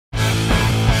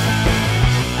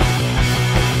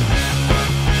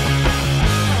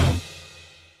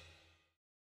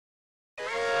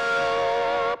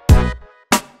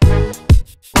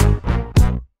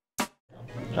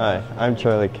Hi, I'm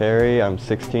Charlie Carey. I'm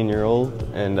 16-year-old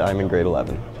and I'm in grade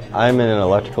 11. I'm in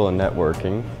electrical and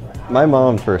networking. My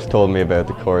mom first told me about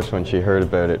the course when she heard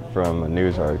about it from a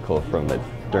news article from the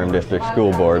Durham District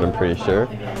School Board, I'm pretty sure.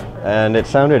 And it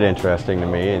sounded interesting to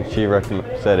me, and she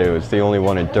said it was the only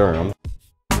one in Durham.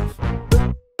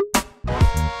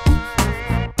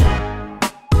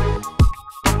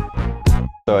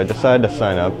 So I decided to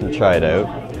sign up and try it out.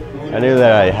 I knew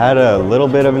that I had a little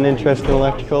bit of an interest in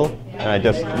electrical, and I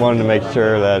just wanted to make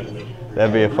sure that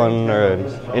that'd be a fun or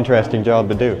interesting job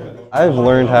to do. I've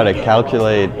learned how to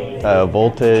calculate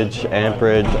voltage,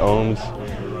 amperage, ohms.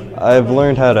 I've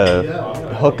learned how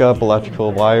to hook up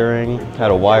electrical wiring, how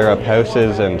to wire up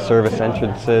houses and service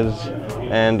entrances,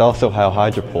 and also how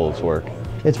hydropoles work.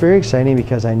 It's very exciting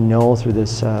because I know through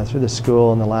the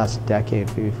school in the last decade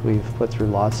we've put through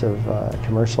lots of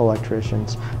commercial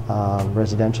electricians,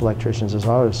 residential electricians, as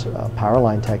well as power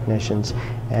line technicians,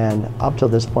 and up till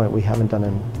this point we haven't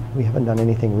done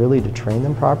anything really to train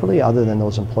them properly other than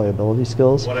those employability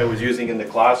skills. What I was using in the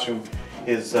classroom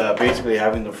is basically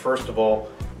having them first of all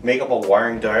make up a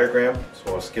wiring diagram,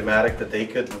 so a schematic that they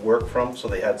could work from, so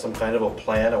they had some kind of a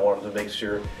plan. I wanted to make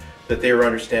sure that they were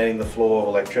understanding the flow of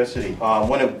electricity.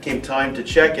 When it came time to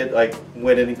check it, I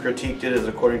went in and critiqued it as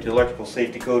according to the electrical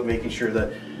safety code, making sure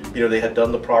that they had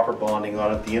done the proper bonding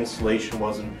on it, the insulation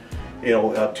wasn't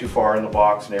too far in the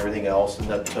box and everything else, and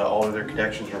that all of their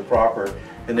connections were proper.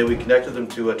 And then we connected them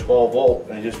to a 12 volt,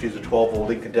 and I just used a 12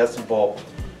 volt incandescent bulb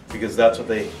because that's what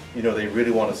they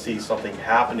really want to see something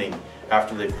happening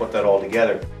after they put that all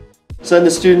together. So then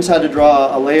the students had to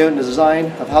draw a layout and a design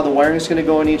of how the wiring is going to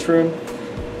go in each room.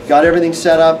 Got everything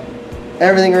set up,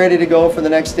 everything ready to go for the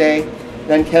next day.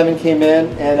 Then Kevin came in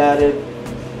and added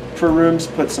for rooms,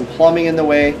 put some plumbing in the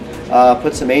way,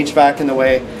 put some HVAC in the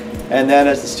way, and then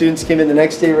as the students came in the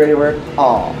next day ready to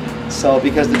work, so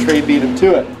because the trade beat them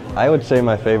to it. I would say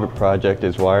my favorite project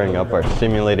is wiring up our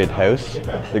simulated house.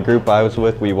 The group I was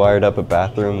with, we wired up a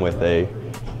bathroom with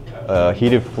a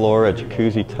heated floor, a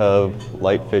jacuzzi tub,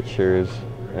 light fixtures,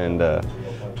 and a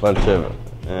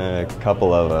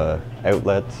couple of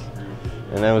outlets,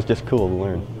 and that was just cool to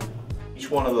learn. Each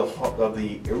one of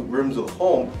the rooms of the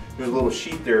home, there's a little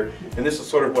sheet there, and this is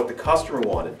sort of what the customer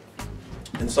wanted.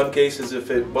 In some cases,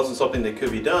 if it wasn't something that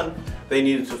could be done, they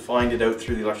needed to find it out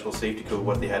through the electrical safety code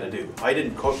what they had to do. I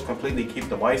didn't completely keep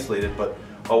them isolated, but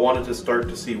I wanted to start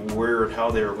to see where and how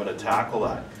they were going to tackle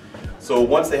that. So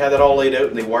once they had that all laid out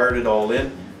and they wired it all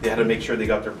in, they had to make sure they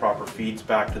got their proper feeds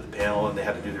back to the panel, and they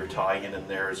had to do their tie-in in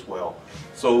there as well.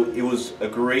 So it was a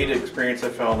great experience I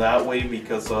found that way,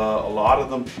 because a lot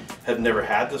of them had never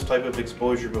had this type of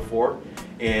exposure before,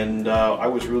 and I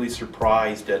was really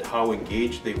surprised at how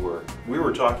engaged they were. We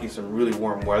were talking some really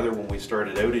warm weather when we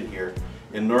started out in here,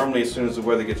 and normally as soon as the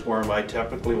weather gets warm, I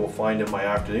typically will find in my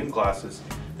afternoon classes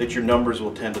that your numbers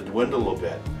will tend to dwindle a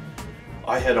bit.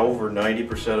 I had over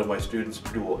 90% of my students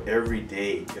dual every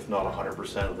day, if not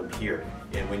 100% of them here.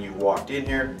 And when you walked in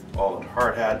here, all in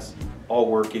hard hats, all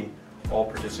working, all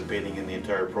participating in the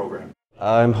entire program.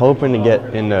 I'm hoping to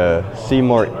get into see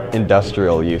more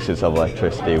industrial uses of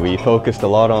electricity. We focused a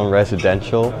lot on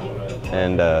residential,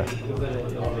 and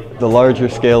the larger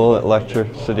scale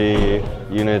electricity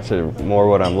units are more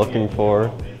what I'm looking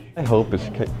for. My hope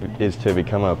is to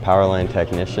become a power line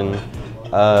technician.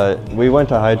 We went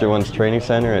to Hydro One's training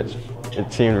center.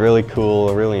 It seemed really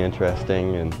cool, really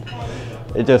interesting, and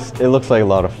it looks like a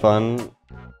lot of fun.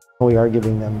 We are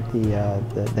giving them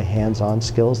the hands-on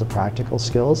skills, the practical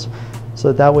skills,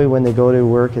 so that way when they go to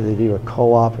work, if they do a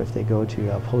co-op, if they go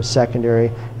to post-secondary,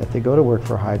 if they go to work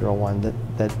for Hydro One,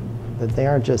 that they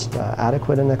aren't just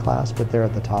adequate in the class, but they're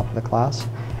at the top of the class,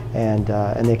 and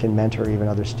they can mentor even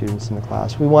other students in the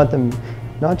class. We want them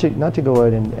not to go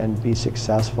out and be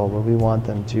successful, but we want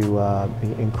them to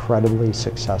be incredibly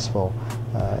successful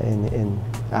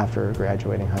after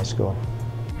graduating high school.